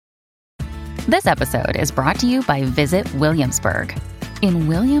This episode is brought to you by Visit Williamsburg. In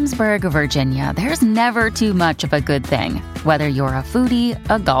Williamsburg, Virginia, there's never too much of a good thing. Whether you're a foodie,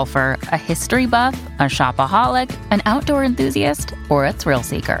 a golfer, a history buff, a shopaholic, an outdoor enthusiast, or a thrill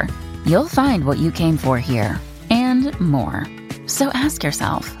seeker, you'll find what you came for here and more. So ask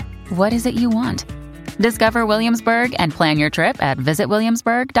yourself, what is it you want? Discover Williamsburg and plan your trip at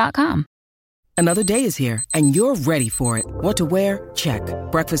visitwilliamsburg.com. Another day is here, and you're ready for it. What to wear? Check.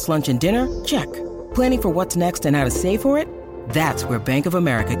 Breakfast, lunch, and dinner? Check. Planning for what's next and how to save for it? That's where Bank of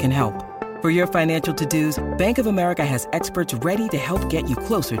America can help. For your financial to-dos, Bank of America has experts ready to help get you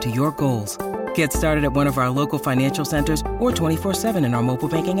closer to your goals. Get started at one of our local financial centers or 24/7 in our mobile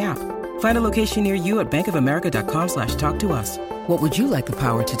banking app. Find a location near you at bankofamerica.com/talktous. What would you like the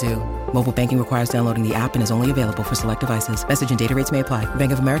power to do? Mobile banking requires downloading the app and is only available for select devices. Message and data rates may apply.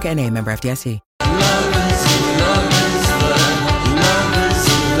 Bank of America N.A., member FDIC.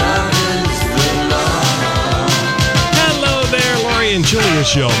 Hello there, Lori and Julia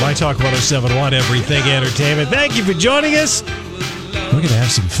Show. My Talk 107.1, Everything Entertainment. Thank you for joining us. We're going to have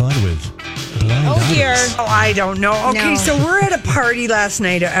some fun with Blind Items. Dear. Oh, I don't know. Okay, so we're at a party last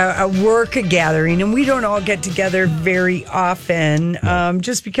night, a work gathering, and we don't all get together very often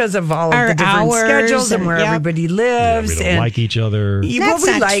just because of all of the different schedules and where everybody lives. We don't like each other. We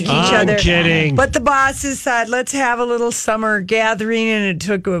like each other. I'm kidding. But the bosses said, let's have a little summer gathering, and it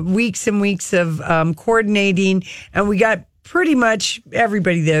took weeks and weeks of coordinating, and we got pretty much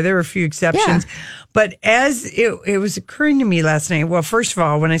everybody there. There were a few exceptions. Yeah. But as it was occurring to me last night, well, first of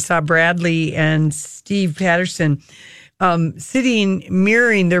all, when I saw Bradley and Steve Patterson sitting,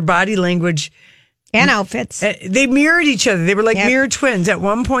 mirroring their body language and outfits, they mirrored each other. They were like mirror twins. At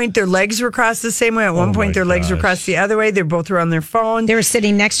one point, their legs were crossed the same way. At one point, their legs were crossed the other way. They both were on their phone. They were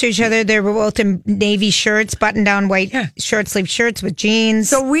sitting next to each other. They were both in navy shirts, button-down white short-sleeve shirts with jeans.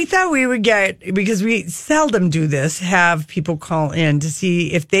 So we thought we would get, because we seldom do this, have people call in to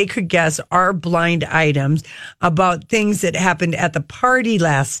see if they could guess our blind items about things that happened at the party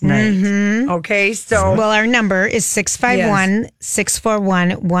last night. Mm-hmm. Okay, so... Well, our number is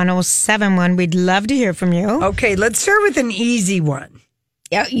 651-641-1071. We'd love to hear from you. Okay, let's start with an easy one.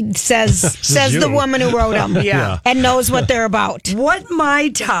 Yeah, says the woman who wrote them. Yeah. And knows what they're about. What my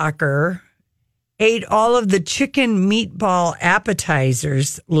talker ate all of the chicken meatball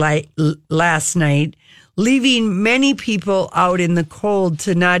appetizers last night, leaving many people out in the cold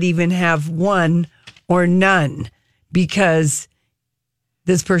to not even have one or none because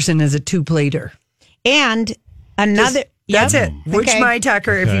this person is a two-plater. And another... That's it. Which my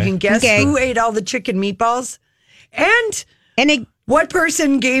talker, if you can guess who ate all the chicken meatballs and what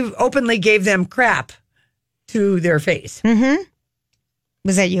person openly gave them crap to their face. Mm-hmm.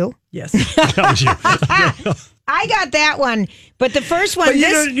 Was that you? Yes. That was you. I got that one. But the first one,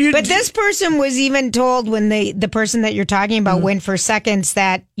 this person was even told when the person that you're talking about went for seconds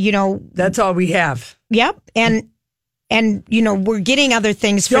that, that's all we have. Yep. And we're getting other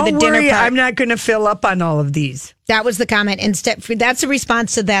things for the dinner party. I'm not going to fill up on all of these. That was the comment. Instead, that's a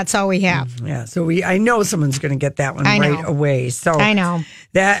response to that's all we have. Yeah, so I know someone's going to get that one right away. So I know.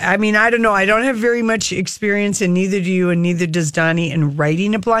 I don't know. I don't have very much experience, and neither do you, and neither does Donnie, in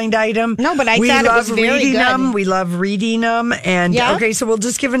writing a blind item. No, but I thought it was very good. We love reading them. And okay, so we'll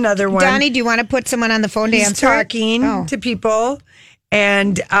just give another one. Donnie, do you want to put someone on the phone to answer? He's talking to people.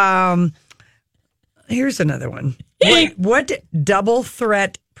 And here's another one. What double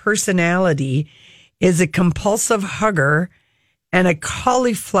threat personality is a compulsive hugger and a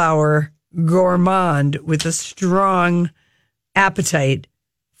cauliflower gourmand with a strong appetite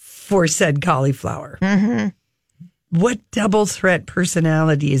for said cauliflower? Mm-hmm. What double threat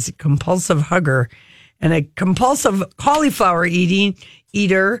personality is a compulsive hugger and a compulsive cauliflower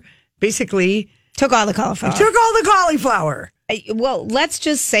eater? Basically, took all the cauliflower. Well, let's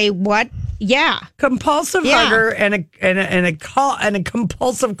just say what. Yeah, compulsive hugger and a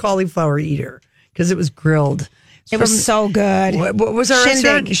compulsive cauliflower eater because it was grilled. It was so good. What was our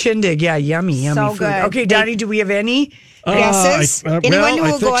restaurant? Shindig. Yeah, yummy so food. Good. Okay, Donnie, do we have any guesses? Anyone who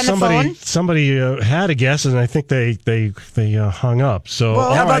will go on the phone? Somebody had a guess, and I think they hung up. So,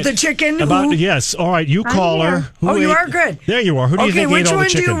 how about the chicken? Yes. All right, you call her. You are good. There you are. Who do you think ate all the chicken? Which one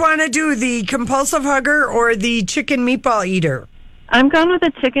do you want to do? The compulsive hugger or the chicken meatball eater? I'm going with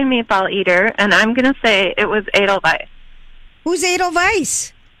the chicken meatball eater, and I'm going to say it was Edelweiss. Who's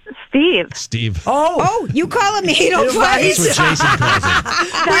Edelweiss? Steve. Oh, you call him Edelweiss? That's what Jason calls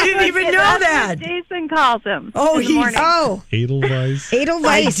him. We didn't even know. that? Jason calls him. Oh, in the morning. Edelweiss.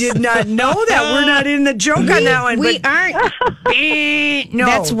 I did not know that. We're not in the joke on that one. We aren't. No,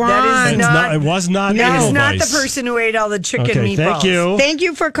 That's wrong. That is not. It was not. That is Edelweiss. not the person who ate all the chicken meatballs. Thank you. Thank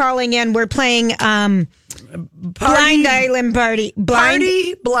you for calling in. We're playing Blind Island Party.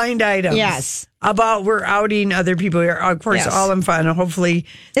 Blind items. Yes. We're outing other people here. Of course, Yes. all in fun. Hopefully,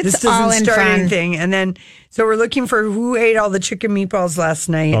 It's this all doesn't in start fun. anything. And then, so we're looking for who ate all the chicken meatballs last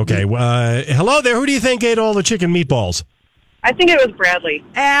night. Okay. Hello there. Who do you think ate all the chicken meatballs? I think it was Bradley.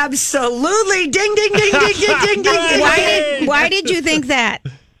 Absolutely. Ding, ding, ding, ding, ding, ding, ding. Why did you think that?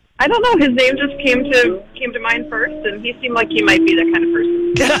 I don't know. His name just came to mind first, and he seemed like he might be that kind of person.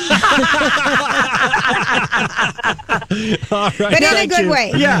 All right, But in a thank good you.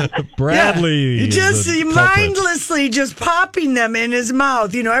 way. Yeah. Bradley. Yeah. is Just the culprit. mindlessly just popping them in his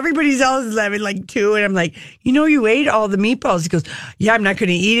mouth. You know, everybody's always having like two. And I'm like, you ate all the meatballs. He goes, yeah, I'm not going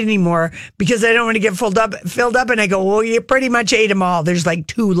to eat anymore because I don't want to get filled up. And I go, well, you pretty much ate them all. There's like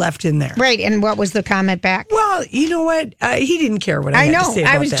two left in there. Right. And what was the comment back? Well, you know what? He didn't care what I had to say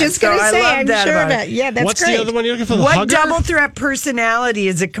about I was that. just going to So say, I love I'm that sure about of it. Yeah, that's What's great. the other one you're looking for? The What hugger? double threat personality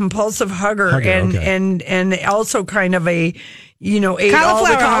is a compulsive hugger, and also kind of ate all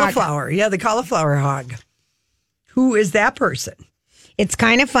the cauliflower. Yeah, the cauliflower hog. Who is that person? It's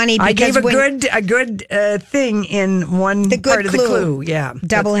kind of funny because I gave a good thing in one part of the clue. Yeah,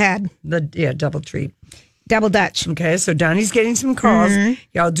 double head, double treat, double Dutch. Okay, so Donnie's getting some calls.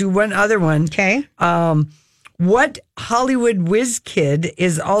 Yeah, I'll do one other one. Okay. What Hollywood whiz kid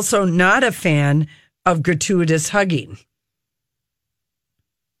is also not a fan of gratuitous hugging?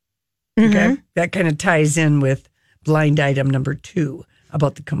 Okay, that kind of ties in with blind item number 2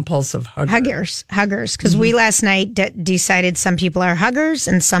 about the compulsive hugger. Huggers. Because we last night decided some people are huggers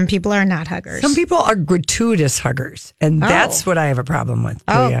and some people are not huggers. Some people are gratuitous huggers, and that's what I have a problem with.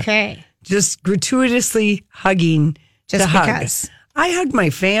 Julia. Okay. Just gratuitously hugging Just to hug. because. I hug my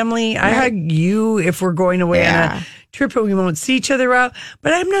family. I hug you if we're going away on a trip and we won't see each other out.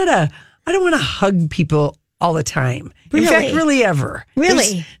 But I don't want to hug people all the time. Really? In fact, really ever.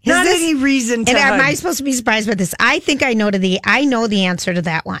 Really? There's not any reason to And hug. am I supposed to be surprised by this? I think I know the answer to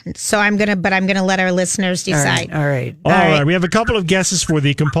that one. So I'm gonna let our listeners decide. All right. All right. We have a couple of guesses for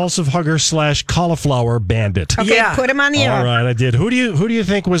the compulsive hugger / cauliflower bandit. Okay, Yeah. put him on the air. All right, I did. Who do you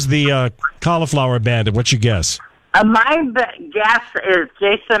think was the cauliflower bandit? What's your guess? My guess is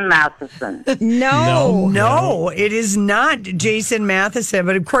Jason Matheson. No, it is not Jason Matheson,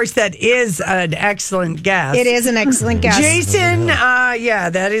 but of course that is an excellent guess. It is an excellent guess. Jason,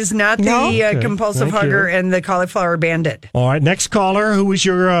 that is not the compulsive Thank hugger you. and the cauliflower bandit. All right, next caller. Who was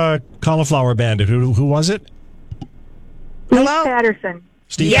your cauliflower bandit? Who was it? Hello. Patterson.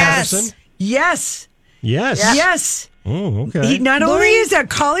 Steve Patterson? Yes. Yes. Oh, okay. He not only is a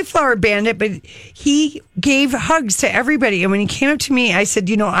cauliflower bandit, but he gave hugs to everybody. And when he came up to me, I said,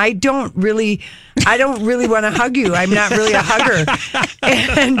 I don't really want to hug you. I'm not really a hugger.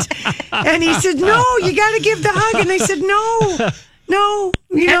 And he said, no, you got to give the hug. And I said, no,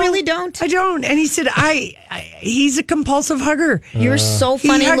 I really don't. I don't. And he said, he's a compulsive hugger. You're so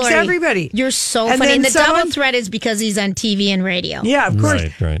funny, He hugs Lori. everybody. You're so And funny. then And the someone- double threat is because he's on TV and radio. Yeah, of course.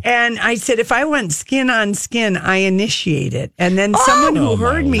 Right. And I said, if I went skin on skin, I initiate it. And then someone who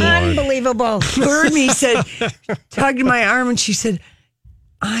heard me, Unbelievable. heard me, said, tugged my arm, and she said,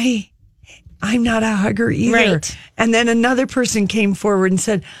 I'm not a hugger either. Right. And then another person came forward and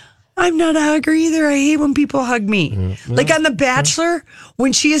said, I'm not a hugger either. I hate when people hug me. Like on The Bachelor,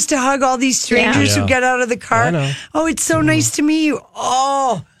 when she has to hug all these strangers Yeah. who get out of the car. I know. Oh, it's so nice to meet you.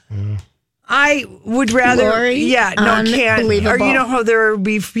 Oh, I would rather. Lori, can't. Or unbelievable. you know how there would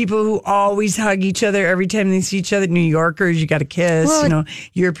be people who always hug each other every time they see each other. New Yorkers, you got to kiss. Well,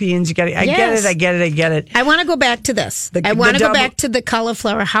 Europeans, you got to. I Yes. get it. I want to go back to this. I want to go back to the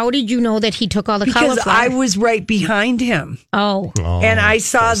cauliflower. How did you know that he took all the Because cauliflower? I was right behind him. Oh, And I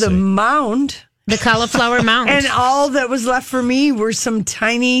saw the mound. the cauliflower mound. And all that was left for me were some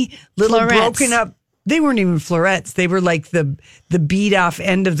tiny little Florets. broken up. They weren't even florets. They were like the beat off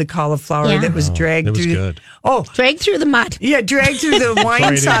end of the cauliflower Yeah. that was dragged it was through. good. Oh, Dragged through the mud. yeah, dragged through the Sorry wine to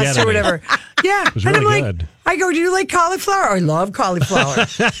get sauce or it. whatever. Yeah, was and I'm really like, good. I go, do you like cauliflower? I love cauliflower.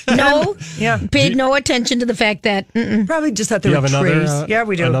 No, Yeah. paid no attention to the fact that Probably just thought they Do were you have another, trees. Yeah,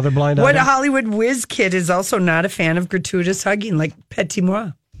 we do. another blind What item? Hollywood whiz kid is also not a fan of gratuitous hugging, like Petit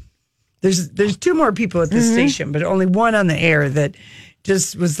Moi. There's 2 more people at the station, but only one on the air that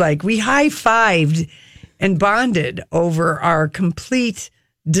just was like, we high-fived and bonded over our complete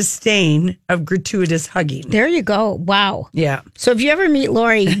disdain of gratuitous hugging. There you go. Wow. Yeah. So if you ever meet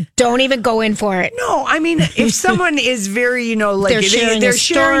Lori, don't even go in for it. No, I mean, if someone is very, like they're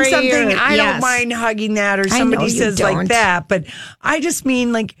sharing something, I don't yes. mind hugging that, or somebody says like that. But I just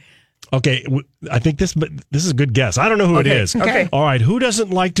mean like. Okay, I think this is a good guess. I don't know who it is. Okay. All right, who doesn't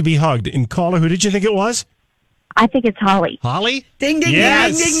like to be hugged? And caller, who did you think it was? I think it's Holly. Holly? Ding, ding,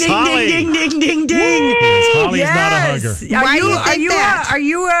 yes, ding, ding, Holly. ding, ding, ding, ding, ding. Yes, Holly's not a hugger. Why do you think that? Are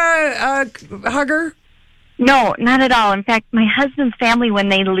you a hugger? No, not at all. In fact, my husband's family, when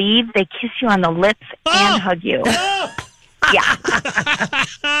they leave, they kiss you on the lips and hug you. Yeah.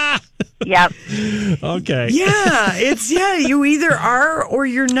 Yep. Okay. Yeah, you either are or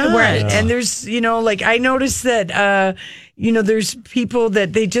you're not. Right. And there's, like I noticed that, there's people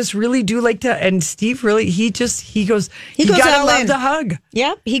that they just really do like to, and Steve really, he goes, you gotta all love in. the hug.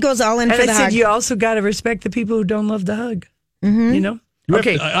 Yep. He goes all in And for I the said, hug. you also got to respect the people who don't love the hug. Mm-hmm.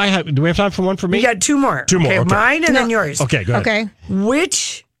 Okay. Do we have time for one for me? We got two more. Two more. Okay. Mine and then yours. Okay, go ahead. Okay.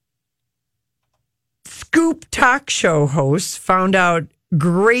 Which Scoop talk show host found out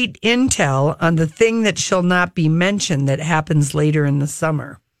great intel on the thing that shall not be mentioned that happens later in the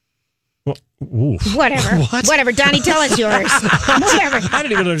summer? Whatever. What? Whatever. Donnie, tell us yours. Whatever. I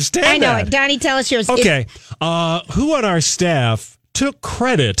didn't even understand I know that. it. Donnie, tell us yours. Okay. Who on our staff took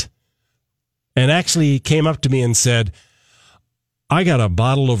credit and actually came up to me and said, I got a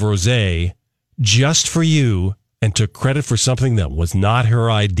bottle of rosé just for you, and took credit for something that was not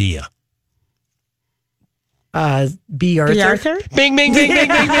her idea? B. Arthur. B. Arthur? Bing, bing, bing, bing, bing,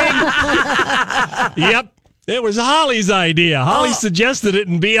 bing. Yep. It was Holly's idea. Holly suggested it,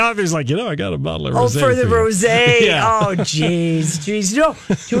 and B. Arthur's like, I got a bottle of rosé. Oh, for the rosé. Yeah. Oh, jeez. No,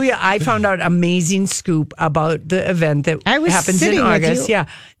 Julia, I found out amazing scoop about the event that I was happens in sitting with August. you. Yeah,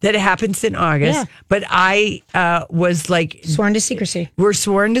 that happens in August. Yeah. But I was like, Sworn to secrecy. we're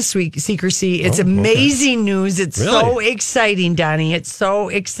sworn to secrecy. It's amazing news. It's so exciting, Donnie. It's so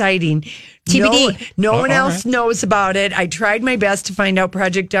exciting. TBD. No one else knows about it. I tried my best to find out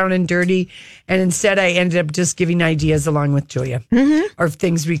Project Down and Dirty, and instead I ended up just giving ideas along with Julia or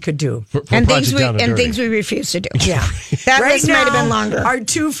things we could do. For And Project Down and Dirty. things we refuse to do. Yeah. That Right list might have now, been longer. Our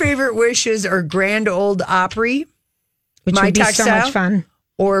two favorite wishes are Grand Old Opry, Which My would be so Textile, much fun.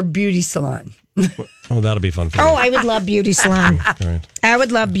 or Beauty Salon. Oh, that'll be fun for you. Oh, I would love beauty salon. Right. I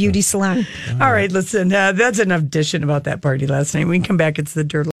would love beauty salon. All right, listen, that's enough dishing about that party last night. We can come back. It's the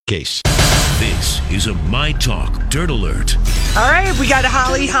Dirt. Case. This is a My Talk Dirt Alert. All right, we got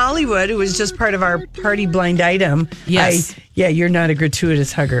Holly Hollywood, who was just part of our party blind item. Yes. You're not a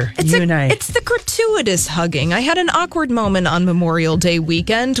gratuitous hugger. It's the gratuitous hugging. I had an awkward moment on Memorial Day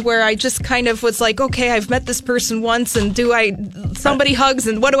weekend where I just kind of was like, okay, I've met this person once, and somebody hugs,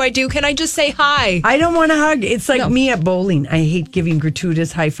 and what do I do? Can I just say hi? I don't want to hug. It's like me at bowling. I hate giving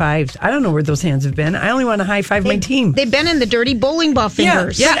gratuitous high fives. I don't know where those hands have been. I only want to high five my team. They've been in the dirty bowling ball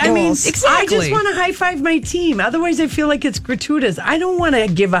fingers. Yeah, I mean, Exactly. I just want to high five my team. Otherwise, I feel like it's gratuitous. I don't want to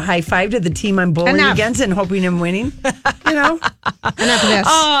give a high five to the team I'm bowling against and hoping I'm winning. Enough of this.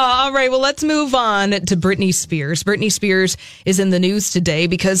 All right, well, let's move on to Britney Spears. Britney Spears is in the news today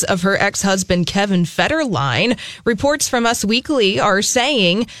because of her ex-husband, Kevin Federline. Reports from Us Weekly are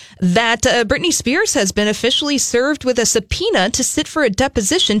saying that Britney Spears has been officially served with a subpoena to sit for a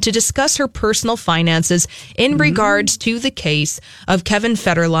deposition to discuss her personal finances in regards to the case of Kevin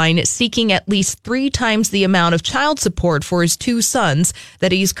Federline seeking at least 3 times the amount of child support for his 2 sons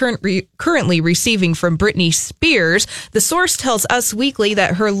that he's currently receiving from Britney Spears. The source tells Us Weekly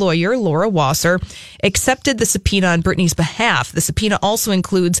that her lawyer, Laura Wasser, accepted the subpoena on Britney's behalf. The subpoena also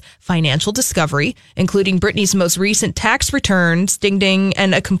includes financial discovery, including Britney's most recent tax returns,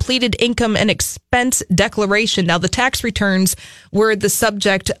 and a completed income and expense declaration. Now, the tax returns were the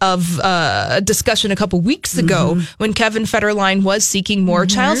subject of a discussion a couple weeks ago when Kevin Federline was seeking more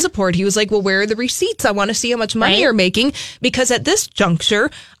child support. He was like, well, where are the receipts? I want to see how much money you're making, because at this juncture,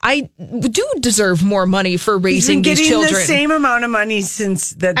 I do deserve more money for raising these children. The same amount of money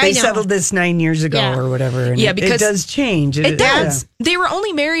since that they settled this 9 years ago or whatever. And because it does change. It does. They were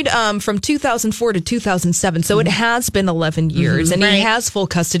only married from 2004 to 2007, so it has been 11 years, and he has full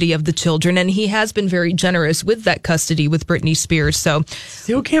custody of the children, and he has been very generous with that custody with Britney Spears. So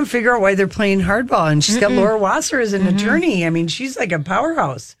still can't figure out why they're playing hardball, and she's got Laura Wasser as an attorney. I mean, she's like a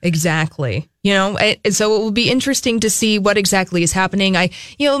powerhouse. Exactly. So it will be interesting to see what exactly is happening.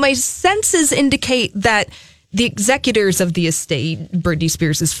 My senses indicate that the executors of the estate, Britney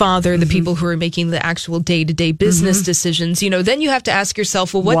Spears' father, the people who are making the actual day-to-day business decisions, then you have to ask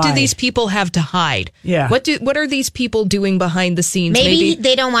yourself, well, what do these people have to hide? Yeah. What are these people doing behind the scenes? Maybe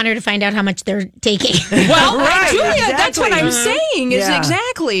they don't want her to find out how much they're taking. Well, Right, Julia, exactly. that's what I'm saying Yeah.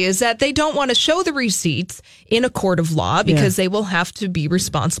 is that they don't want to show the receipts in a court of law because they will have to be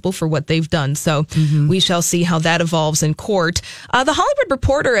responsible for what they've done. So we shall see how that evolves in court. The Hollywood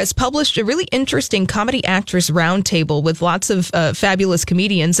Reporter has published a really interesting comedy actress roundtable with lots of fabulous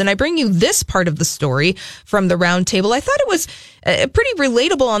comedians. And I bring you this part of the story from the roundtable. I thought it was pretty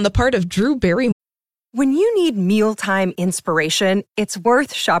relatable on the part of Drew Barrymore. When you need mealtime inspiration, it's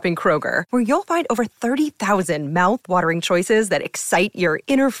worth shopping Kroger, where you'll find over 30,000 mouth-watering choices that excite your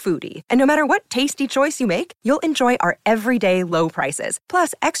inner foodie. And no matter what tasty choice you make, you'll enjoy our everyday low prices,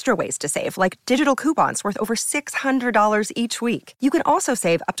 plus extra ways to save, like digital coupons worth over $600 each week. You can also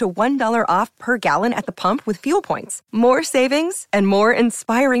save up to $1 off per gallon at the pump with fuel points. More savings and more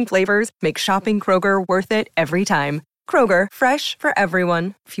inspiring flavors make shopping Kroger worth it every time. Kroger, fresh for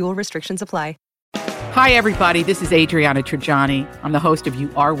everyone. Fuel restrictions apply. Hi, everybody. This is Adriana Trajani. I'm the host of You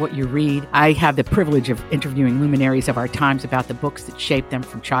Are What You Read. I have the privilege of interviewing luminaries of our times about the books that shaped them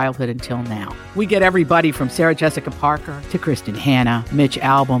from childhood until now. We get everybody from Sarah Jessica Parker to Kristen Hanna, Mitch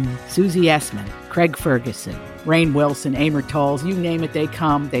Albom, Susie Essman, Craig Ferguson, Rainn Wilson, Amor Tolls, you name it, they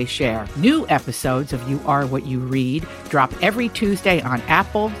come, they share. New episodes of You Are What You Read drop every Tuesday on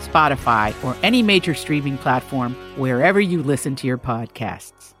Apple, Spotify, or any major streaming platform wherever you listen to your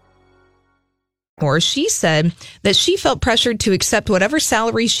podcasts. She said that she felt pressured to accept whatever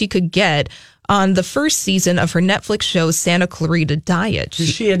salary she could get on the first season of her Netflix show, Santa Clarita Diet.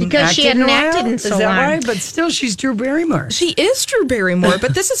 She hadn't acted in so Is that long. right? But still, she's Drew Barrymore. She is Drew Barrymore,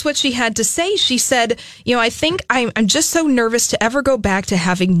 but this is what she had to say. She said, I think I'm just so nervous to ever go back to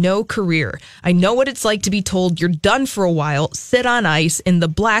having no career. I know what it's like to be told you're done for a while, sit on ice in the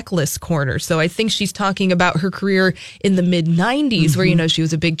blacklist corner. So I think she's talking about her career in the mid-90s where, she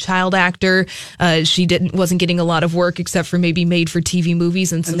was a big child actor. She wasn't getting a lot of work except for maybe made-for-TV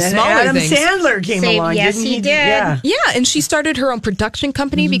movies and some then smaller Adam things. Sandler came along. Yes, didn't he did. Yeah, and she started her own production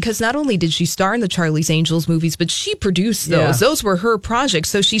company because not only did she star in the Charlie's Angels movies, but she produced those. Yeah. Those were her projects.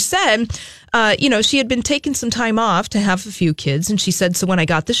 So she said, she had been taking some time off to have a few kids. And she said, so when I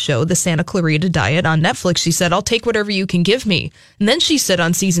got the show, the Santa Clarita Diet on Netflix, she said, I'll take whatever you can give me. And then she said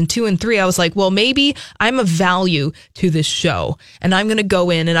on season 2 and 3, I was like, well, maybe I'm of value to this show. And I'm going to go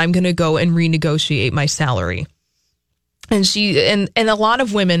in and I'm going to go and renegotiate my salary. And she and a lot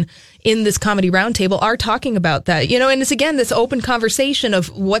of women in this comedy roundtable are talking about that, and it's again this open conversation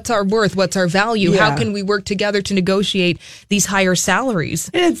of what's our worth, what's our value, how can we work together to negotiate these higher salaries.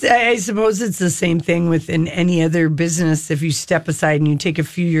 I suppose it's the same thing within any other business. If you step aside and you take a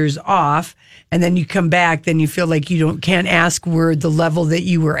few years off and then you come back, then you feel like you can't ask where the level that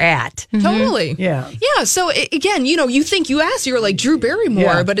you were at. Totally. Yeah. Yeah. So again, you think you're like Drew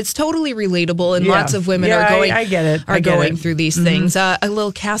Barrymore, but it's totally relatable, and lots of women are going. I get it. Are going through these things. A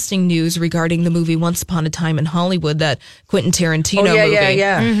little casting news regarding the movie Once Upon a Time in Hollywood, that Quentin Tarantino movie.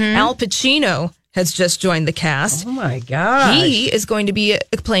 Al Pacino has just joined the cast. Oh my gosh. He is going to be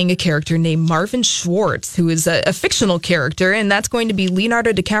playing a character named Marvin Schwartz, who is a fictional character, and that's going to be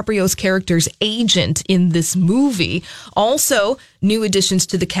Leonardo DiCaprio's character's agent in this movie. Also, new additions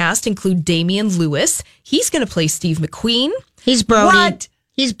to the cast include Damian Lewis. He's going to play Steve McQueen. He's Brody. What?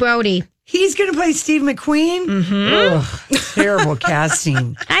 He's Brody. He's going to play Steve McQueen? Ugh, terrible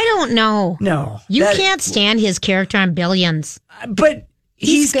casting. I don't know. No. You can't stand his character on Billions. But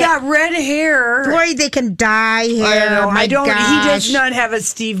he's got red hair. Boy, they can dye hair. I don't. Gosh. He does not have a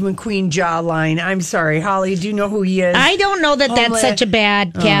Steve McQueen jawline. I'm sorry, Holly. Do you know who he is? I don't know that that's such a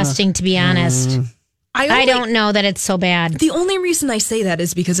bad casting, to be honest. I don't know that it's so bad. The only reason I say that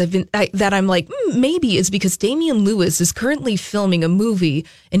is because I'm like, maybe is because Damian Lewis is currently filming a movie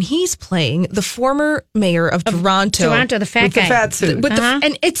and he's playing the former mayor of Toronto. Toronto, the fat with guy. the fat suit.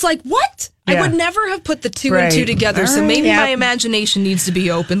 And it's like, what? Yeah. I would never have put the two and two together. So maybe my imagination needs to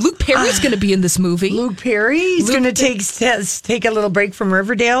be open. Luke Perry's going to be in this movie. Luke Perry? He's going to take a little break from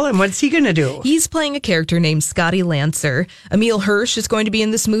Riverdale. And what's he going to do? He's playing a character named Scotty Lancer. Emile Hirsch is going to be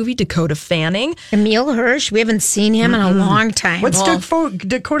in this movie. Dakota Fanning. Emile Hirsch? We haven't seen him in a long time. What's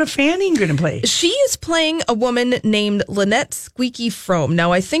Dakota Fanning going to play? She is playing a woman named Lynette Squeaky Fromm.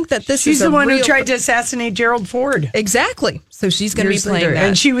 Now, I think that she's the one who tried to assassinate Gerald Ford. Exactly. So she's going to be playing that.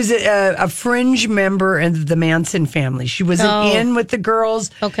 And she was a fringe member of the Manson family. She wasn't in with the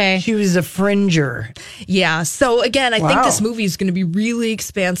girls. Okay. She was a fringer. Yeah. So again, I think this movie is going to be really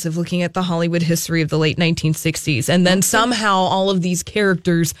expansive, looking at the Hollywood history of the late 1960s. And then somehow all of these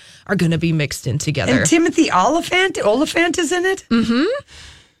characters are going to be mixed in together. And Timothy Oliphant is in it? Mm-hmm.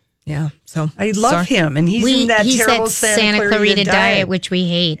 Yeah. So I love him. And he's in that terrible Santa Clarita Diet, which we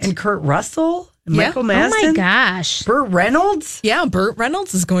hate. And Kurt Russell? Michael Madsen? Oh my gosh. Burt Reynolds? Yeah, Burt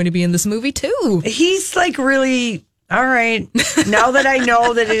Reynolds is going to be in this movie too. He's like really... All right. Now that I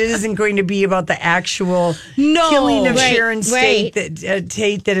know that it isn't going to be about the actual killing of Sharon Tate,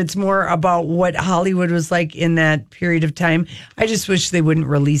 that it's more about what Hollywood was like in that period of time. I just wish they wouldn't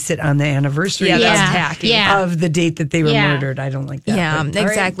release it on the anniversary of the date that they were murdered. I don't like that. Yeah,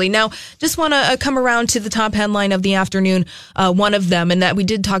 exactly. Right. Now, just want to come around to the top headline of the afternoon. One of them, and that we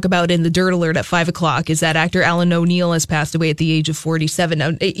did talk about in the Dirt Alert at 5 o'clock, is that actor Alan O'Neill has passed away at the age of 47.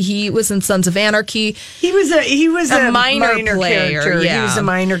 Now, he was in Sons of Anarchy. He was a minor player. Character. Yeah. He was a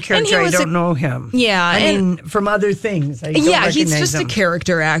minor character. I don't know him. Yeah. I mean, from other things. I don't he's just him. A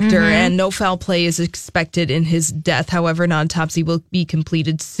character actor, and no foul play is expected in his death. However, an autopsy will be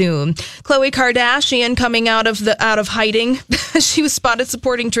completed soon. Khloe Kardashian coming out of hiding. She was spotted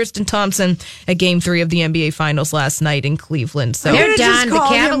supporting Tristan Thompson at Game 3 of the NBA Finals last night in Cleveland. So they're done. The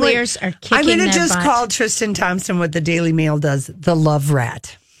Cavaliers are kicking I'm going to just butt. call Tristan Thompson what the Daily Mail does, the love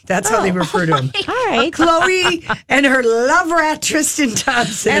rat. That's how they refer to him. All right. Khloe and her love rat, Tristan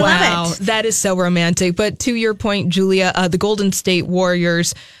Thompson. I love it. That is so romantic. But to your point, Julia, the Golden State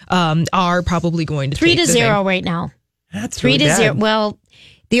Warriors are probably going to 3-0 right now. That's 3-0. Well,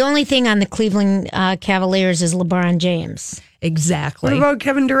 the only thing on the Cleveland Cavaliers is LeBron James. Exactly. What about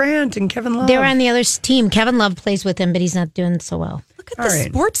Kevin Durant and Kevin Love? They're on the other team. Kevin Love plays with him, but he's not doing so well. Look at the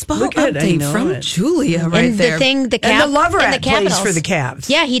sports ball update from Julia right and there. And the love rat plays for the Cavs.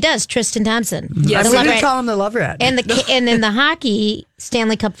 Yeah, he does. Tristan Thompson. Yes, I'm going to call him the love rat. And in the hockey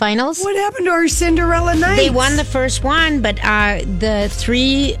Stanley Cup Finals. What happened to our Cinderella Knights? They won the first one, but the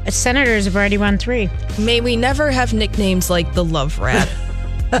 3 Senators have already won 3. May we never have nicknames like the love rat.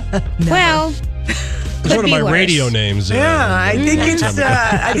 Well... It's one of my radio names. Yeah, I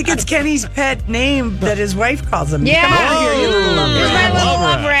think it's Kenny's pet name that his wife calls him. Yeah. Come over here, you little love Here's rat. my little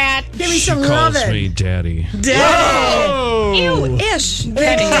love rat. Give me some She lovin'. calls me Daddy. Daddy. Ew-ish. Big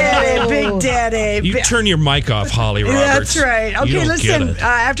Daddy. Big Daddy. You turn your mic off, Holly Roberts. That's right. You Okay, don't listen. get it.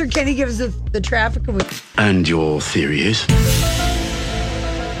 After Kenny gives us the traffic. And your theory is?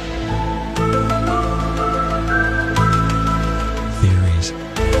 Theories.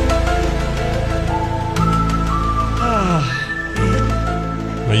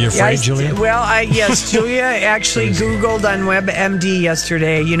 Are you afraid, Julia? Well, yes, Julia actually Googled on WebMD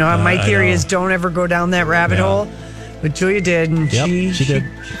yesterday. You know, my theory is don't ever go down that rabbit hole. But Julia did, and she did.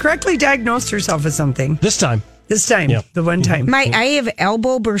 She correctly diagnosed herself with something. This time. The one time. I have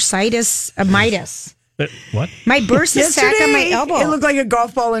elbow bursitis, mitis. What? My bursa sac on my elbow. It looked like a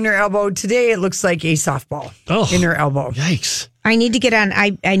golf ball in her elbow. Today, it looks like a softball in her elbow. Yikes. I need to get on.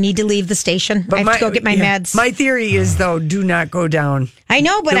 I need to leave the station. I have to go get my meds. My theory is, though, do not go down. I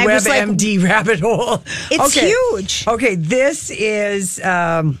know, but the I was like... WebMD rabbit hole. It's huge. Okay, this is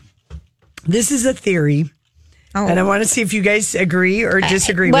a theory. Oh. And I want to see if you guys agree or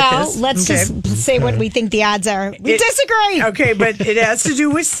disagree with this. Well, let's just say what we think the odds are. We disagree. Okay, but it has to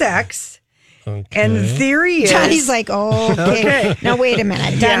do with sex. Okay. And the theory is... Johnny's like, okay. Now, wait a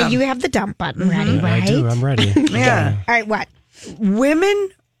minute. Donnie, you have the dump button ready, right? I do. I'm ready. Yeah. All right, what? Women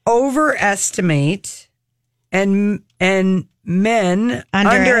overestimate and men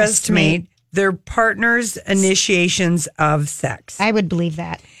underestimate their partner's initiations of sex. I would believe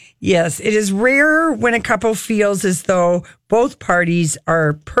that. Yes, it is rare when a couple feels as though both parties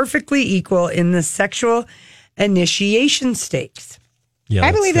are perfectly equal in the sexual initiation stakes. Yeah,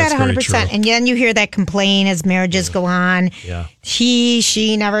 I believe that 100%. True. And then you hear that complaint as marriages go on. Yeah.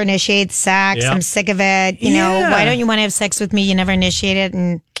 She never initiates sex. Yeah. I'm sick of it. You know, why don't you want to have sex with me? You never initiate it.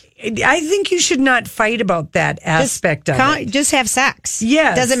 And I think you should not fight about that aspect of it. Just have sex.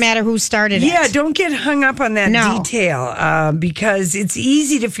 Yes. Doesn't matter who started it. Yeah, don't get hung up on that detail because it's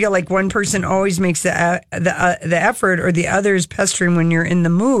easy to feel like one person always makes the effort or the other is pestering when you're in the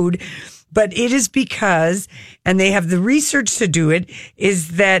mood. But it is because, and they have the research to do it,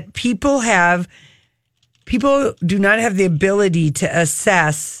 is that people do not have the ability to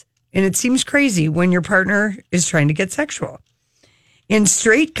assess, and it seems crazy when your partner is trying to get sexual. In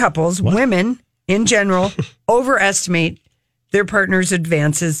straight couples, women in general overestimate their partner's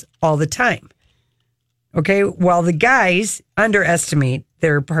advances all the time. Okay, while the guys underestimate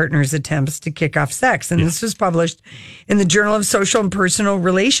their partner's attempts to kick off sex. And this was published in the Journal of Social and Personal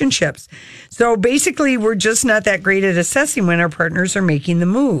Relationships. So basically, we're just not that great at assessing when our partners are making the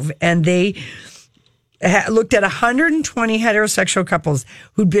move. And they looked at 120 heterosexual couples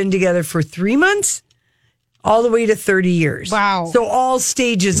who'd been together for 3 months all the way to 30 years. Wow. So all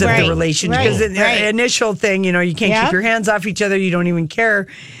stages of the relationship. Because the initial thing, you can't keep your hands off each other. You don't even care.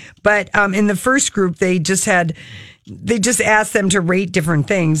 But in the first group, they just asked them to rate different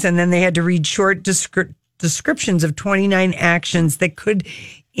things. And then they had to read short descriptions of 29 actions that could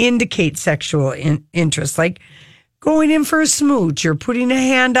indicate sexual interest, like going in for a smooch or putting a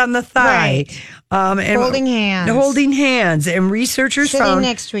hand on the thigh. And holding hands. And researchers found... Sitting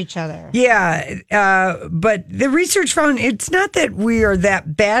next to each other. Yeah. But the research found it's not that we are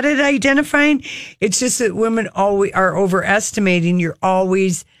that bad at identifying. It's just that women always are overestimating. You're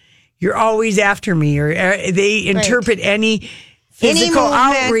always after me, or they interpret any physical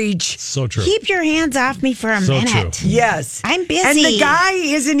outreach. So true. Keep your hands off me for a minute. True. Yes. I'm busy. And the guy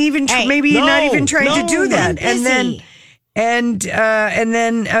isn't even, not even trying to do that. And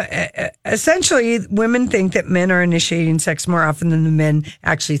then essentially women think that men are initiating sex more often than the men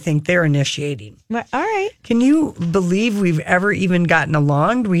actually think they're initiating. Well, all right. Can you believe we've ever even gotten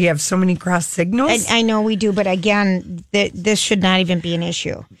along? We have so many cross signals. I know we do, but again, this should not even be an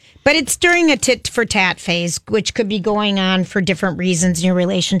issue. But it's during a tit for tat phase, which could be going on for different reasons in your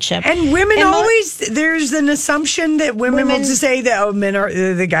relationship. And women there's an assumption that women will just say that men are,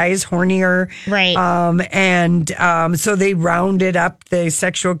 the guy is hornier. Right. So they rounded up the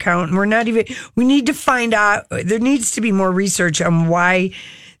sexual count. And we need to find out, there needs to be more research on why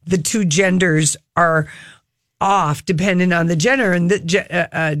the two genders are off depending on the gender and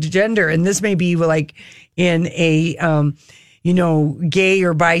gender. And this may be like in a, gay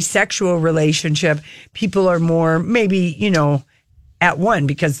or bisexual relationship, people are more maybe, at one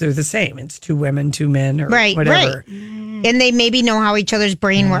because they're the same. It's two women, two men, or whatever. Right. And they maybe know how each other's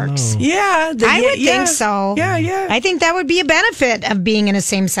brain works. Yeah. I would think so. Yeah. I think that would be a benefit of being in a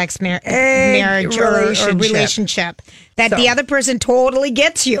same-sex marriage or relationship. That the other person totally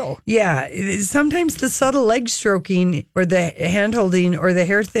gets you. Yeah. Sometimes the subtle leg stroking or the hand holding or the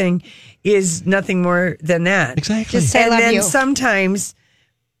hair thing is nothing more than that. Exactly. Just say, and I love then you. sometimes,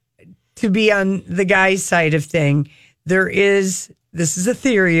 to be on the guy's side of thing, this is a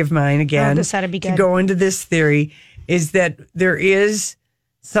theory of mine again. This ought to be good. To go into this theory is that there is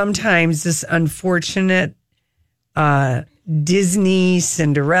sometimes this unfortunate Disney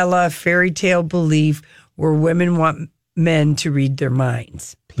Cinderella fairy tale belief where women want men to read their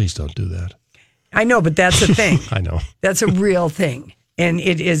minds. Please don't do that. I know, but that's a thing. I know. That's a real thing. And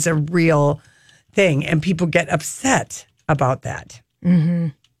it is a real thing. And people get upset about that. Mm-hmm.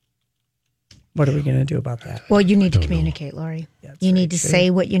 What are we going to do about that? Well, you need to communicate, Lori. You need to say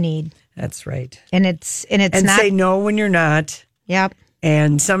what you need. That's right. And it's not... say no when you're not. Yep.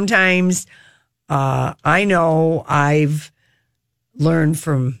 And sometimes I know I've learned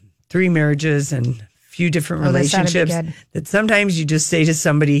from 3 marriages and a few different relationships that sometimes you just say to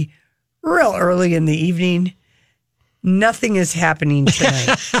somebody real early in the evening, nothing is happening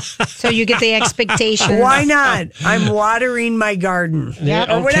tonight. So you get the expectation. Why not? I'm watering my garden. Yep.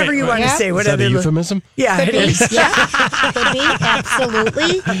 Or whatever you want to say. Is that a euphemism? Yeah, Could it be. is. Yeah. Could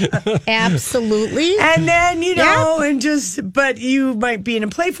be. Absolutely. And then, but you might be in a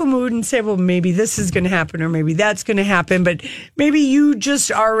playful mood and say, well, maybe this is going to happen or maybe that's going to happen. But maybe you just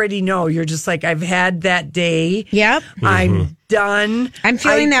already know. You're just like, I've had that day. Yep. I'm done. I'm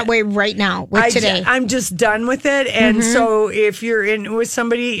feeling that way right now today. I'm just done with it. And so if you're in with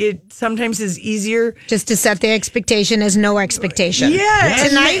somebody, it sometimes is easier. Just to set the expectation as no expectation. Yeah.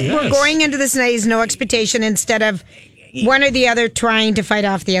 Tonight, we're going into this night as no expectation instead of one or the other trying to fight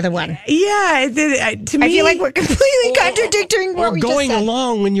off the other one. Yeah. To me, I feel like we're completely contradicting what we just said. Or going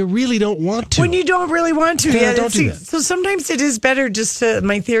along when you really don't want to. When you don't really want to. Yeah, don't do that. So sometimes it is better just to,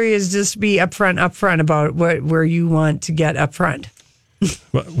 my theory is just be upfront about where you want to get upfront.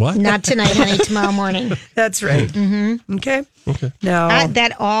 What? Not tonight, honey, tomorrow morning. That's right. Mm-hmm. Okay. Now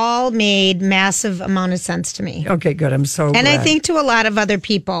that all made massive amount of sense to me. Okay, good. I'm so glad. And I think to a lot of other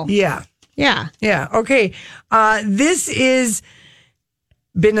people. Yeah. Yeah. Yeah. Okay. This is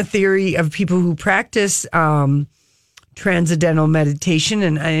been a theory of people who practice transcendental meditation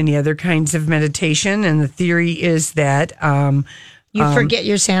and any other kinds of meditation. And the theory is that you forget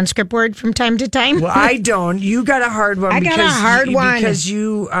your Sanskrit word from time to time. Well, I don't. You got a hard one. I got a hard one because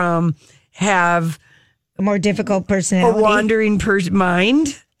you have a more difficult personality, a wandering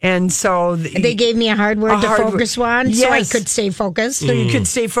mind. And so they gave me a hard word to focus on, so I could stay focused. So you could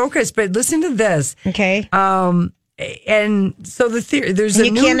stay focused. But listen to this. Okay. And so the theory,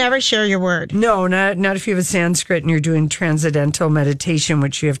 you can't ever share your word. No, not if you have a Sanskrit and you're doing transcendental meditation,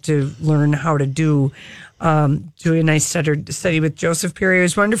 which you have to learn how to do. Julie and I study with Joseph Perry. It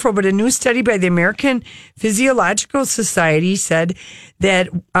was wonderful, but a new study by the American Physiological Society said that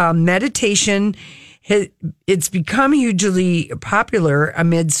meditation it's become hugely popular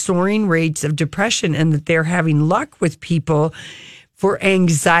amid soaring rates of depression, and that they're having luck with people for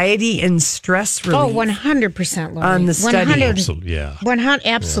anxiety and stress relief. 100%, Lori. On the study. Absolutely, yeah. 100,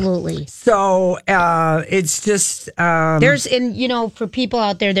 absolutely. So it's just... there's, for people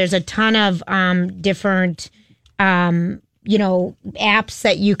out there, there's a ton of different... apps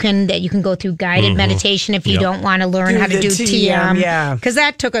that you can go through guided meditation if you don't want to learn how to do TM. Yeah. Because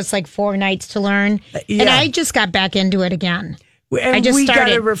that took us like 4 nights to learn. And I just got back into it again. And we got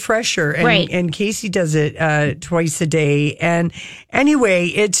a refresher, and Casey does it twice a day. And anyway,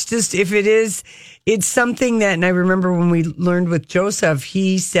 it's just, it's something that, and I remember when we learned with Joseph,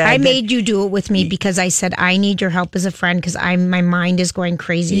 he said, I made you do it with me because I said, I need your help as a friend because my mind is going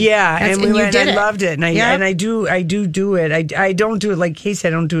crazy. Yeah. And we went, I loved it. And I do it. I don't do it like Casey.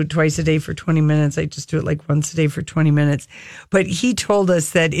 I don't do it twice a day for 20 minutes. I just do it like once a day for 20 minutes. But he told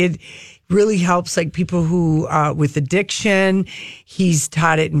us that it really helps like people who with addiction. He's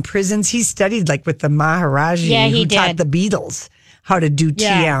taught it in prisons. He studied like with the Maharaji who taught the Beatles how to do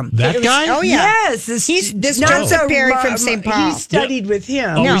TM. That guy? Oh, yeah. Yes. This Joseph Perry from St. Paul. He studied with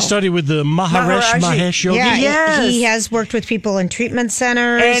him. Oh, we studied with the Mahesh Yogi? Yeah, yes. He has worked with people in treatment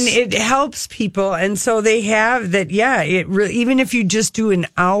centers. And it helps people. And so they have that, even if you just do an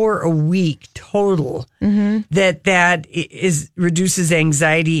hour a week total, that reduces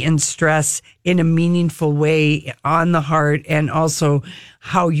anxiety and stress in a meaningful way on the heart, and also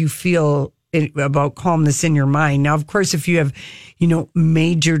how you feel about calmness in your mind. Now, of course, if you have,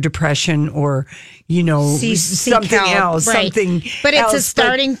 major depression or, something else, something But it's a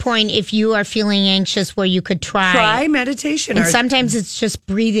starting point if you are feeling anxious where you could try meditation. And sometimes it's just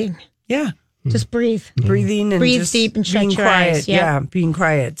breathing. Yeah. Just breathe. Breathing and breathe just deep and shut being your quiet. eyes. Yeah, being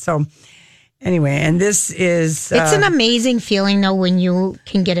quiet. So anyway, and this is... it's an amazing feeling, though, when you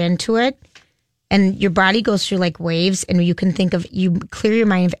can get into it. And your body goes through like waves, and you can you clear your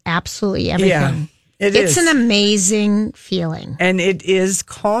mind of absolutely everything. Yeah, it's an amazing feeling. And it is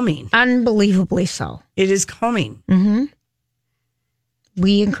calming. Unbelievably so. It is calming. Mm-hmm.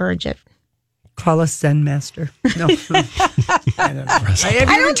 We encourage it. Call us Zen Master. No. I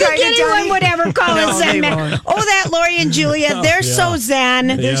don't think anyone would ever call us Zen Master. Oh, that Lori and Julia, they're so Zen.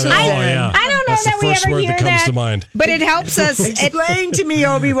 I don't know That's that we first ever word hear that comes to mind. But it helps us. Explain to me,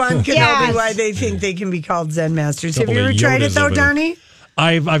 Obi-Wan Kenobi, why they think they can be called Zen Masters. Have you ever tried it, though, Donnie?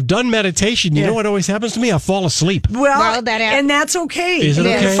 I've done meditation. You know what always happens to me? I fall asleep. Well, and that's okay. Is it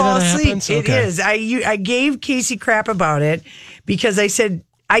okay? Fall asleep. Happens? It is. I gave Casey crap about it because I said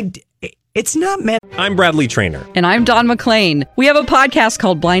it's not meant. I'm Bradley Trainer. And I'm Don McClain. We have a podcast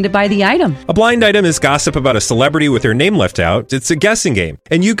called Blinded by the Item. A blind item is gossip about a celebrity with their name left out. It's a guessing game,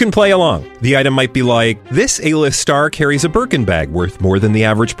 and you can play along. The item might be like, this A-list star carries a Birkin bag worth more than the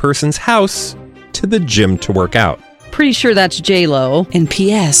average person's house to the gym to work out. Pretty sure that's J-Lo. And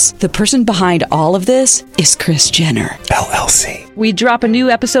P.S. the person behind all of this is Kris Jenner, LLC. We drop a new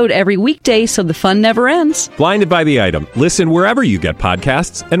episode every weekday so the fun never ends. Blinded by the Item. Listen wherever you get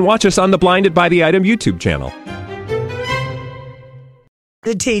podcasts and watch us on the Blinded by the Item YouTube channel.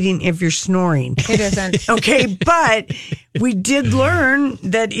 Meditating if you're snoring. It isn't. Okay, but we did learn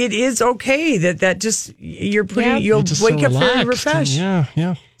that it is okay that just you'll wake up very refreshed.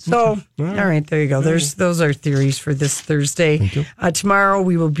 Yeah. So, all right, there you go. Those are theories for this Thursday. Tomorrow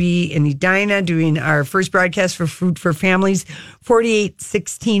we will be in Edina doing our first broadcast for Food for Families,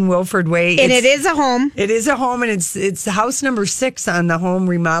 4816 Wilford Way. And it is a home. It is a home, and it's house number 6 on the Home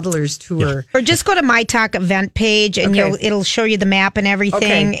Remodelers Tour. Or just go to My Talk event page, and it'll show you the map and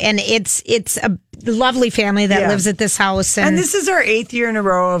everything. Okay. And it's a lovely family that lives at this house. And this is our 8th year in a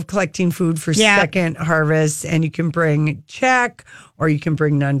row of collecting food for Second Harvest. And you can bring check, or you can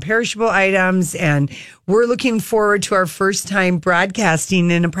bring non-perishable items. And we're looking forward to our first time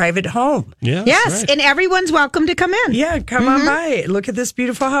broadcasting in a private home. Yes, and everyone's welcome to come in. Yeah, come on by. Look at this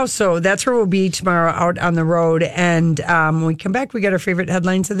beautiful house. So that's where we'll be tomorrow, out on the road. And when we come back, we got our favorite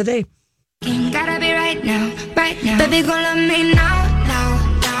headlines of the day. Gotta be right now, right now. Baby, gonna love me now.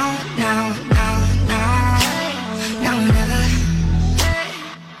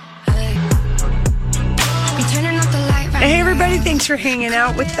 Hey, everybody, thanks for hanging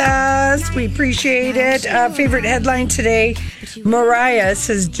out with us. We appreciate it. Favorite headline today, Mariah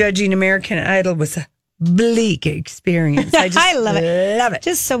says judging American Idol was a bleak experience. I love it. Love it.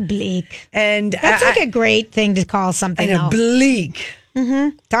 Just so bleak. And that's like a great thing to call something and else. Bleak.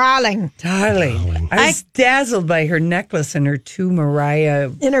 Mm-hmm. Darling. I was dazzled by her necklace and her two Mariah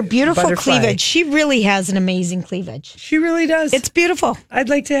in her beautiful butterfly. cleavage. She really has an amazing cleavage. She really does. It's beautiful. I'd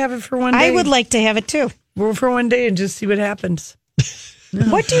like to have it for one day. I would like to have it too. Well, for one day and just see what happens.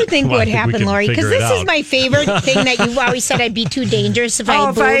 What do you think would happen, Lori? Because this is my favorite thing that you've always said I'd be too dangerous if I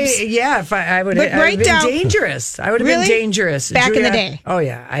had boobs. I would have been dangerous. I would have been dangerous. Back in the day. Oh,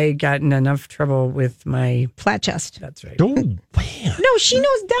 yeah. I got in enough trouble with my flat chest. That's right. Oh, man. No, she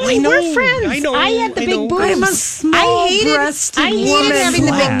knows, Donnie. We're friends. I had the big boobs. I'm a small-breasted woman having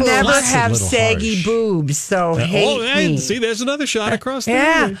the big boobs. Never have saggy boobs, so hate me. See, there's another shot across the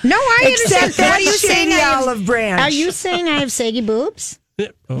way. No, I understand. What are you saying? Olive branch. Are you saying I have saggy boobs?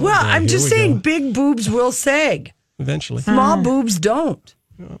 Well, I'm just saying big boobs will sag. Eventually. Small boobs don't.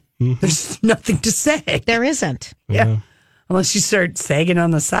 Mm-hmm. There's nothing to sag. There isn't. Yeah. Unless you start sagging on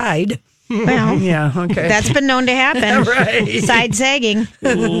the side. Well, yeah, okay. That's been known to happen. Right. Side sagging.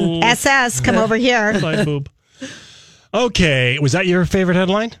 SS, come over here. Side boob. Okay, was that your favorite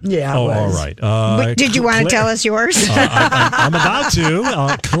headline? Yeah. Oh, all right. Did you want to tell us yours? I'm about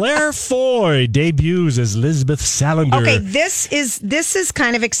to. Claire Foy debuts as Lisbeth Salander. Okay, this is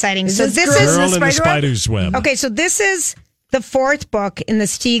kind of exciting. Is so this this Girl is in the Spider's Web. Okay, so this is the fourth book in the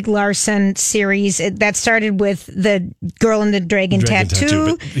Stieg Larsson series that started with the Girl in the Dragon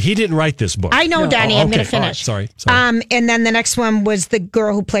Tattoo. But he didn't write this book. I know, Donnie. I'm going to finish. Right, sorry. And then the next one was the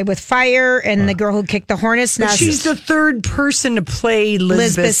girl who played with fire and the girl who kicked the hornet's nest. She's the third person to play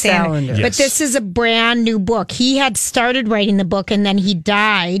Lisbeth Salander. Yes. But this is a brand new book. He had started writing the book and then he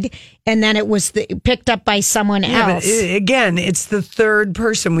died. And then it was picked up by someone else. But again, it's the third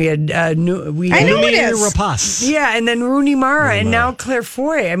person. We had I know it is. Rapace. Yeah, and then Rooney Mara, and now Claire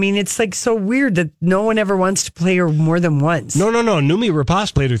Foy. I mean, it's like so weird that no one ever wants to play her more than once. No. Numi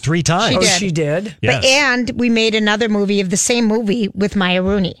Rapace played her 3 times. She did. Yes. And we made another movie of the same movie with Maya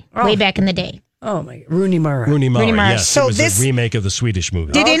Rooney way back in the day. Oh my! Rooney Mara. Yes, so it was a remake of the Swedish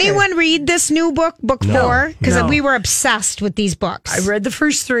movie. Did anyone read this new book, book 4? Because we were obsessed with these books. I read the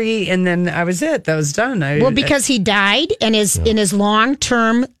first 3, and then that was it. That was done. Because he died, and his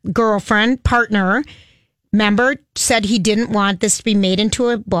long-term girlfriend partner member said he didn't want this to be made into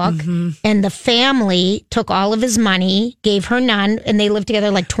a book, and the family took all of his money, gave her none, and they lived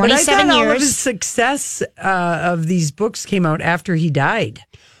together like 27 years. All of his success of these books came out after he died.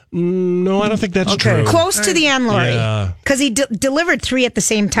 No, I don't think that's true. Close to the end, Lori. Because he delivered 3 at the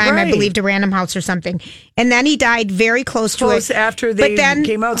same time, I believe, to Random House or something. And then he died very close to it. After they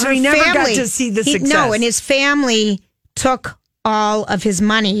came out. So he never got to see the success. No, and his family took all of his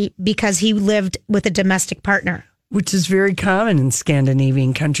money because he lived with a domestic partner. Which is very common in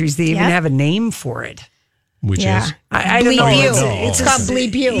Scandinavian countries. They even have a name for it. Which is? I don't know. It's called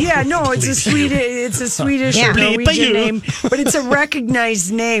Bleep You. Yeah, no, it's a Swedish or Norwegian name, but it's a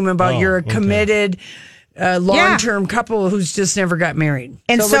recognized name about you're a committed long-term couple who's just never got married.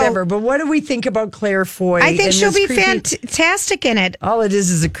 And so whatever. But what do we think about Claire Foy? I think she'll be fantastic in it. All it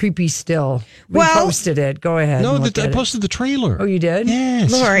is a creepy still. We posted it. Go ahead. No, I posted the trailer. Oh, you did?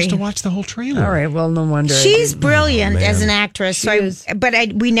 Yes. Lori. You're supposed to watch the whole trailer. All right. Well, no wonder. She's brilliant as an actress.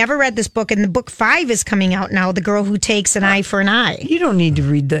 We never read this book, and the book 5 is coming out now. The Girl Who Takes an Eye for an Eye. You don't need to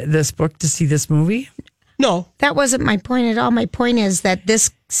read this book to see this movie. No. That wasn't my point at all. My point is that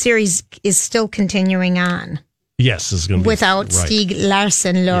this series is still continuing on. Yes, it's going to be without Stieg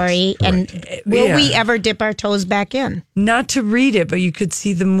Larsson, Lori. Yes, and will we ever dip our toes back in? Not to read it, but you could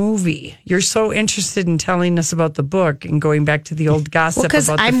see the movie. You're so interested in telling us about the book and going back to the old gossip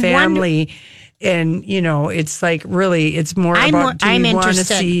about the family. And, it's like really, it's more about I'm you want to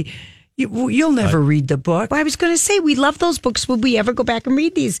interested. see. You'll never read the book. Well, I was going to say, we love those books. Will we ever go back and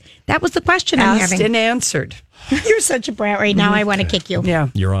read these? That was the question I'm having. Asked and answered. You're such a brat right now. I want to kick you. Yeah.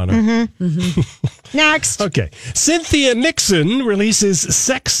 Your Honor. Mm-hmm. Mm-hmm. Next. Okay. Cynthia Nixon releases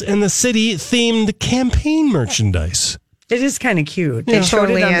Sex and the City themed campaign merchandise. It is kind of cute. They showed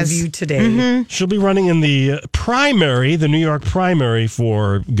it on The View today. Mm-hmm. She'll be running in the primary, the New York primary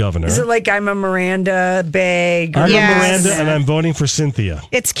for governor. Is it like I'm a Miranda bag? I'm a Miranda and I'm voting for Cynthia.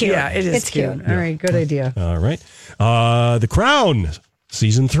 It's cute. Yeah, it is cute. All right, good idea. All right. The Crown,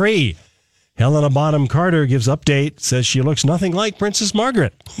 season 3. Helena Bonham Carter gives update, says she looks nothing like Princess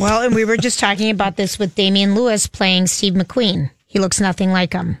Margaret. Well, and we were just talking about this with Damian Lewis playing Steve McQueen. He looks nothing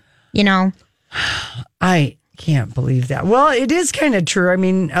like him, I can't believe that. Well, it is kind of true. I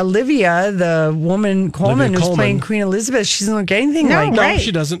mean, Olivia, the woman Colman who's playing Queen Elizabeth, she doesn't look anything like No,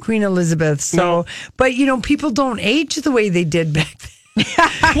 she doesn't. Queen Elizabeth. So, but people don't age the way they did back then. You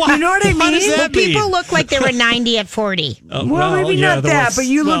know what I mean? What does that mean? People look like they were 90 at 40. Well, maybe not that, but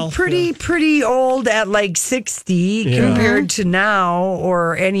you look pretty old at like 60 compared to now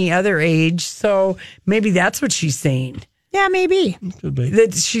or any other age. So maybe that's what she's saying. Yeah, maybe. Could be.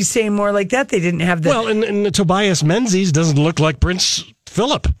 That she's saying more like that. They didn't have the... Well, and Tobias Menzies doesn't look like Prince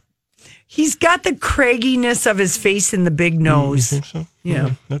Philip. He's got the cragginess of his face and the big nose. You think so?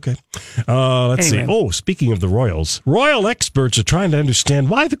 Yeah. Okay. Let's see. Oh, speaking of the royals, royal experts are trying to understand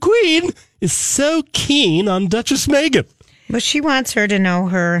why the Queen is so keen on Duchess Meghan. Well, she wants her to know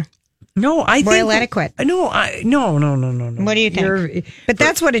her royal etiquette. No. What do you think? But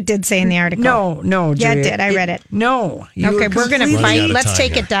that's what it did say in the article. No, yeah, Julia. it did. I read it. No. Okay, we're going to fight. Let's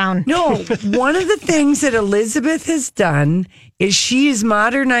take it down. No, one of the things that Elizabeth has done is she is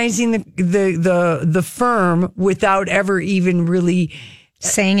modernizing the firm without ever even really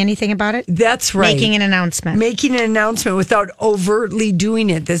saying anything about it. That's right. Making an announcement without overtly doing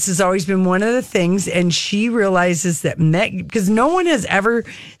it. This has always been one of the things, and she realizes that because no one has ever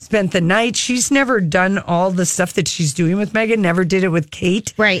spent the night. She's never done all the stuff that she's doing with Meghan. Never did it with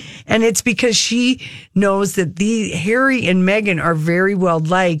Kate. Right. And it's because she knows that Harry and Meghan are very well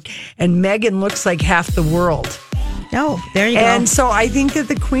liked, and Meghan looks like half the world. Oh, there you go. And so I think that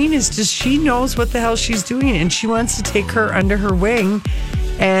the Queen is she knows what the hell she's doing, and she wants to take her under her wing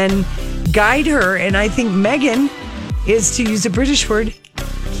and guide her. And I think Meghan is, to use a British word,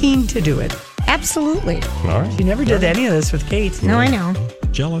 keen to do it. Absolutely. All right. She never did any of this with Kate. No, I know.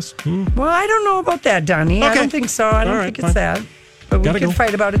 Jealous. Well, I don't know about that, Donnie. I don't think so. I don't think it's that. But we can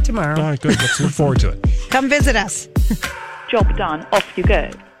fight about it tomorrow. All right, good. Let's look forward to it. Come visit us. Job done. Off you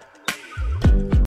go.